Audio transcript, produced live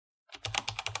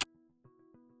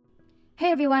Hey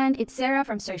everyone, it's Sarah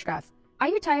from SurgeGraph. Are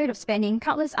you tired of spending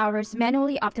countless hours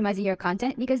manually optimizing your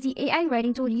content because the AI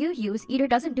writing tool you use either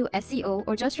doesn't do SEO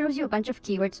or just shows you a bunch of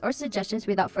keywords or suggestions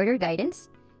without further guidance?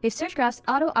 With SurgeGraph's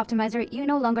Auto Optimizer, you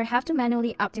no longer have to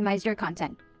manually optimize your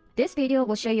content. This video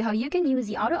will show you how you can use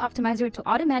the Auto Optimizer to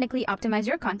automatically optimize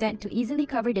your content to easily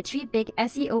cover the 3 big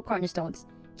SEO cornerstones: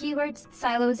 keywords,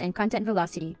 silos, and content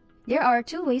velocity. There are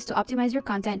 2 ways to optimize your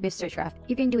content with SurgeGraph.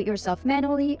 You can do it yourself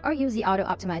manually or use the Auto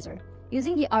Optimizer.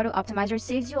 Using the Auto Optimizer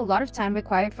saves you a lot of time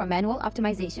required for manual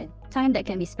optimization, time that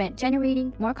can be spent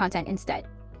generating more content instead.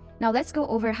 Now let's go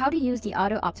over how to use the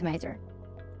Auto Optimizer.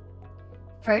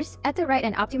 First, at the Write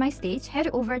and Optimize stage, head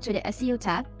over to the SEO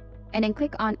tab, and then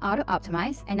click on Auto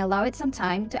Optimize and allow it some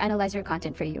time to analyze your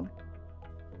content for you.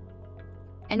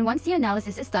 And once the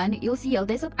analysis is done, you'll see a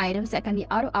list of items that can be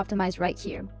auto-optimized right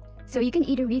here. So you can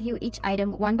either review each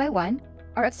item one by one,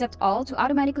 or accept all to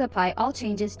automatically apply all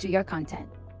changes to your content.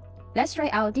 Let's try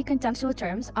out the contextual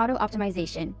terms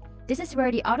auto-optimization. This is where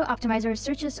the Auto Optimizer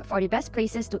searches for the best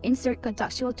places to insert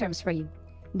contextual terms for you.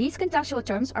 These contextual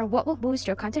terms are what will boost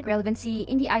your content relevancy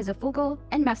in the eyes of Google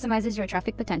and maximizes your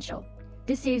traffic potential.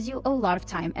 This saves you a lot of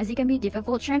time, as it can be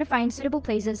difficult trying to find suitable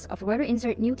places of where to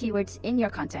insert new keywords in your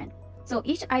content. So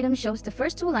each item shows the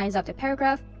first 2 lines of the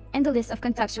paragraph and the list of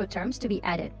contextual terms to be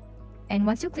added. And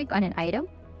once you click on an item,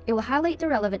 it will highlight the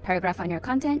relevant paragraph on your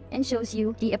content and shows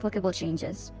you the applicable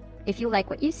changes. If you like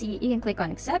what you see, you can click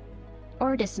on Accept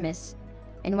or Dismiss.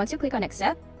 And once you click on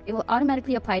Accept, it will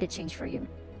automatically apply the change for you.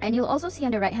 And you'll also see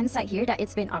on the right-hand side here that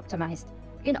it's been optimized.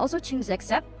 You can also choose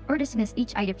Accept or Dismiss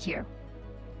each item here.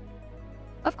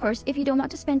 Of course, if you don't want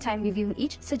to spend time reviewing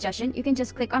each suggestion, you can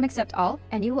just click on Accept All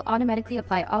and it will automatically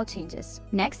apply all changes.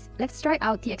 Next, let's try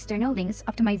out the external links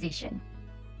optimization.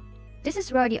 This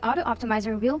is where the Auto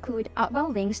Optimizer will include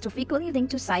outbound links to frequently link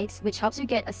to sites, which helps you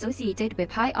get associated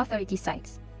with high-authority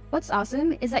sites. What's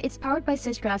awesome is that it's powered by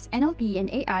SurgeGraph's NLP and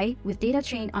AI with data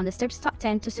trained on the SERP's top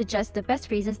 10 to suggest the best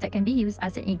phrases that can be used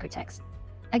as an anchor text.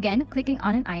 Again, clicking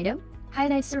on an item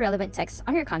highlights the relevant text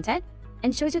on your content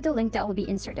and shows you the link that will be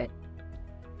inserted.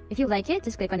 If you like it,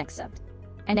 just click on Accept,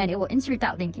 and then it will insert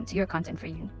that link into your content for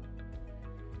you.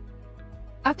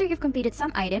 After you've completed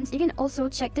some items, you can also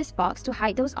check this box to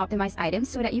hide those optimized items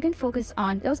so that you can focus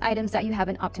on those items that you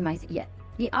haven't optimized yet.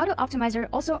 The Auto Optimizer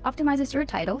also optimizes your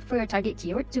title for your target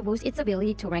keyword to boost its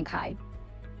ability to rank high.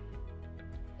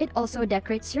 It also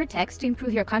decorates your text to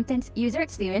improve your content's user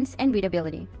experience and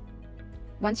readability.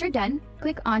 Once you're done,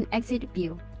 click on Exit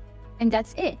View. And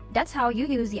that's it. That's how you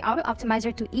use the Auto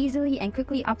Optimizer to easily and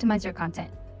quickly optimize your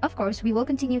content. Of course, we will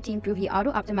continue to improve the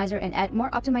Auto Optimizer and add more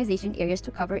optimization areas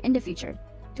to cover in the future.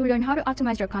 To learn how to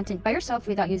optimize your content by yourself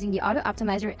without using the Auto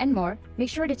Optimizer and more, make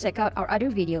sure to check out our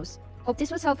other videos. Hope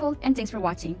this was helpful, and thanks for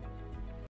watching.